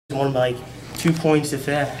Won by like 2 points if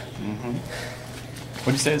that. What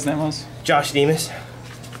did you say his name was? Josh Demas.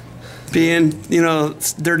 Being, you know,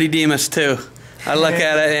 it's Dirty Demas too. I look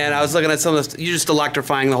at it and I was looking at some of this. You're just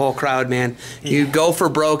electrifying the whole crowd, man. You go for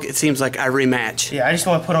broke, it seems like every match. Yeah, I just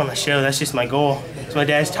want to put on a show. That's just my goal. So my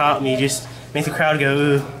dad's taught me, just make the crowd go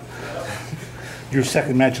ooh. Your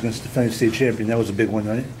second match against the defending state champion, that was a big one,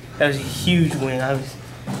 right? That was a huge win.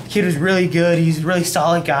 The kid was really good. He's a really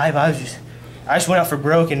solid guy, but I just went out for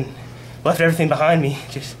broke and left everything behind me.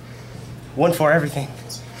 Just went for everything.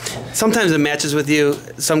 Sometimes in matches with you,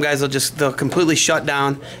 some guys they'll completely shut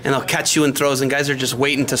down and they'll catch you in throws, and guys are just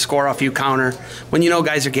waiting to score off you counter. When you know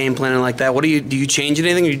guys are game planning like that, do you change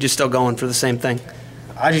anything, or are you just still going for the same thing?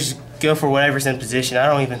 I just go for whatever's in position. I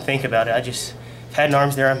don't even think about it. I just head and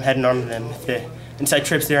arms there, I'm head and arm them. If the inside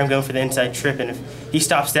trip's there, I'm going for the inside trip, and if he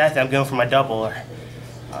stops that, then I'm going for my double. Or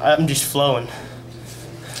I'm just flowing.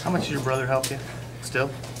 How much does your brother help you still?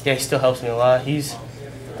 Yeah, he still helps me a lot.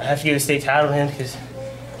 I have to get a state title to him because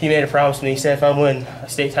he made a promise to me. He said if I win a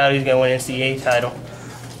state title, he's going to win an NCAA title.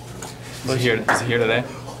 Is he here today?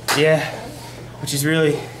 Yeah, which is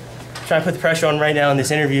really trying to put the pressure on right now in this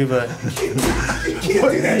interview, but...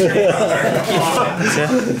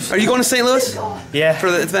 Are you going to St. Louis? Yeah. For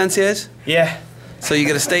the NCAAs? Yeah. So you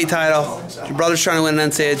get a state title. Your brother's trying to win an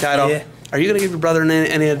NCAA title. Yeah. Are you going to give your brother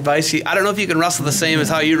any advice? I don't know if you can wrestle the same as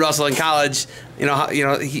how you wrestle in college.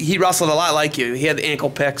 He wrestled a lot like you. He had the ankle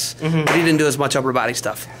picks, but he didn't do as much upper body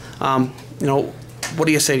stuff. What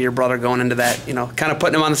do you say to your brother going into that? Kind of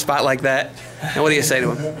putting him on the spot like that. And what do you say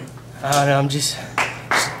to him? I don't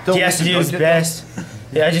know. He has to do his best.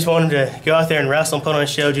 Yeah, I just want him to go out there and wrestle and put on a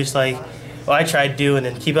show just like I tried to do, and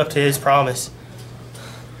then keep up to his promise.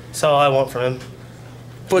 That's all I want from him.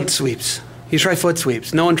 Foot sweeps. You try foot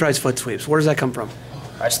sweeps. No one tries foot sweeps. Where does that come from?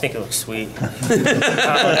 I just think it looks sweet.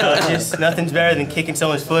 Nothing's better than kicking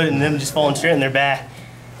someone's foot and them just falling straight in their back.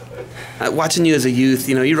 Watching you as a youth,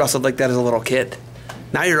 you wrestled like that as a little kid.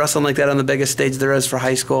 Now you're wrestling like that on the biggest stage there is for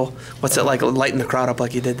high school. What's it like lighting the crowd up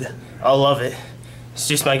like you did? I love it. It's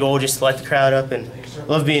just my goal, just to light the crowd up, and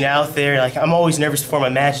love being out there. I'm always nervous before my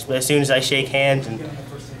match, but as soon as I shake hands and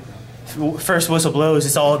first whistle blows,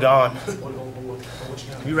 it's all gone.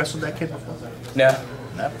 Have you wrestled that kid before? No.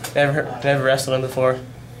 Never? Never wrestled him before.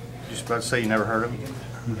 You're just about to say you never heard of him?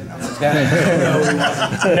 No,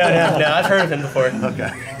 I've heard of him before.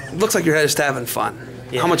 Okay. It looks like you're just having fun.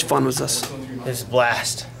 Yeah. How much fun was this? It was a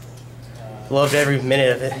blast. Loved every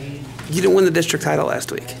minute of it. You didn't win the district title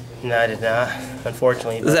last week. No, I did not,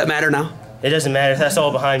 unfortunately. Does that matter now? It doesn't matter. That's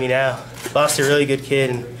all behind me now. Lost a really good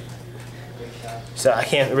kid, and so I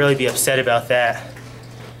can't really be upset about that.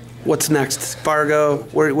 What's next? Fargo,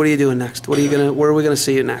 what are you doing next? Where are we gonna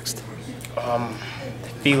see you next?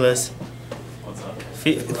 Feelers.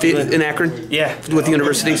 In Akron? Yeah. With the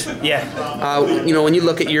universities? Yeah. When you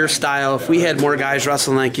look at your style, if we had more guys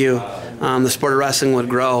wrestling like you, the sport of wrestling would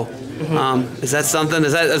grow. Is that something?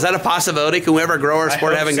 Is that a possibility? Can we ever grow our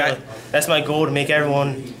sport having guys? That's my goal, to make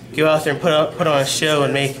everyone go out there and put on a show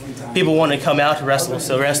and make people want to come out to wrestle.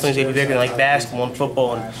 So wrestling's gonna be bigger than like basketball and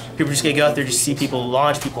football, and people just gonna go out there just see people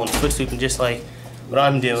launch people and foot sweep, and just like what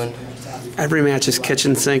I'm doing. Every match is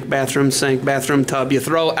kitchen sink, bathroom tub. You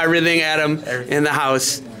throw everything at them in the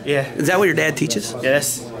house. Yeah. Is that what your dad teaches? Yeah,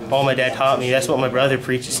 that's all my dad taught me. That's what my brother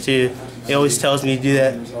preaches too. He always tells me to do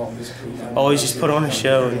that. Always just put on a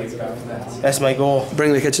show, and that's my goal.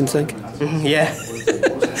 Bring the kitchen sink? Yeah.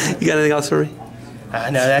 You got anything else for me?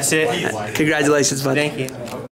 No, that's it. Congratulations, bud. Thank you.